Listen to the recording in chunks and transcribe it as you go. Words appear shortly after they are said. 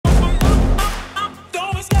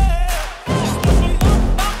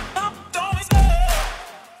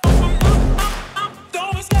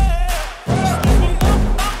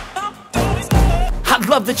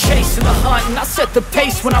love the chase and the hunt, and I set the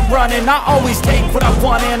pace when I'm running. I always take what I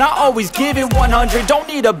want and I always give it 100. Don't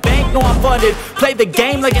need a bank, no I'm funded. Play the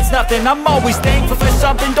game like it's nothing. I'm always thankful for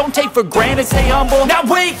something. Don't take for granted, stay humble. Now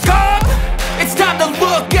wake up! It's time to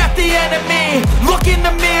look at the enemy. Look in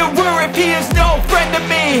the mirror if he is no friend to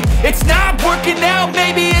me. It's not working out,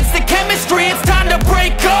 maybe it's the chemistry. It's time to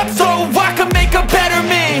break up so I can make a better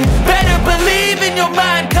me. Better believe in your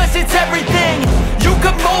mind, cause it's everything. You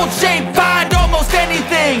can mold, shape, find almost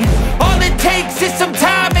anything. All it takes is some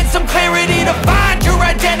time and some clarity to find your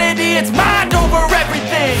identity. It's mind over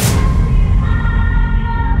everything.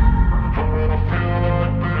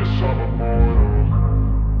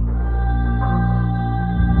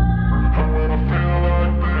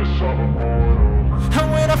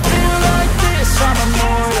 I'm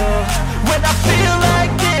immortal. When I feel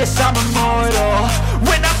like this, I'm immortal.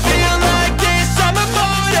 When I feel like this, I'm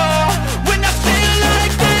immortal. When I feel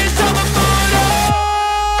like this, I'm immortal.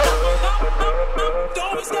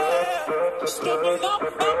 Don't stop. Step it up.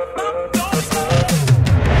 Don't stop.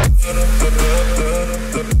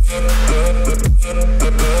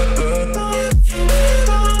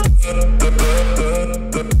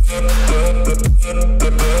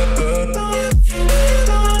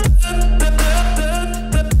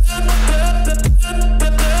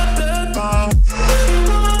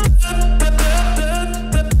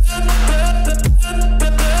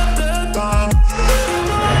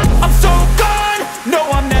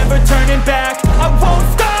 Back. I won't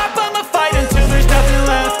stop, I'ma fight until there's nothing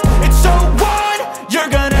left. It's so what? You're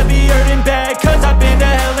gonna be hurting bad, cause I've been to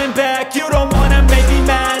hell and back. You don't wanna make me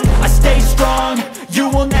mad, I stay strong. You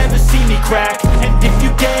will never see me crack. And if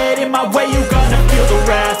you get in my way, you're gonna feel the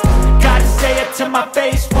wrath. Gotta say it to my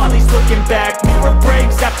face while he's looking back. Mirror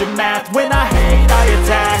breaks after math, when I hate, I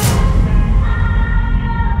attack.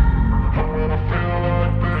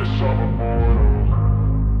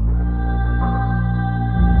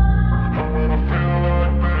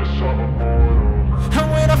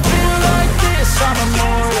 I'm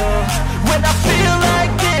immortal. When I feel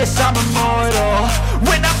like this, I'm immortal.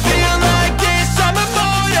 When I feel like this, I'm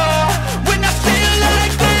immortal. When I feel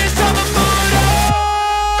like this, I'm immortal.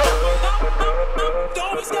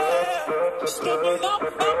 Don't be scared. Step it up.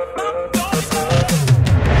 Don't be scared.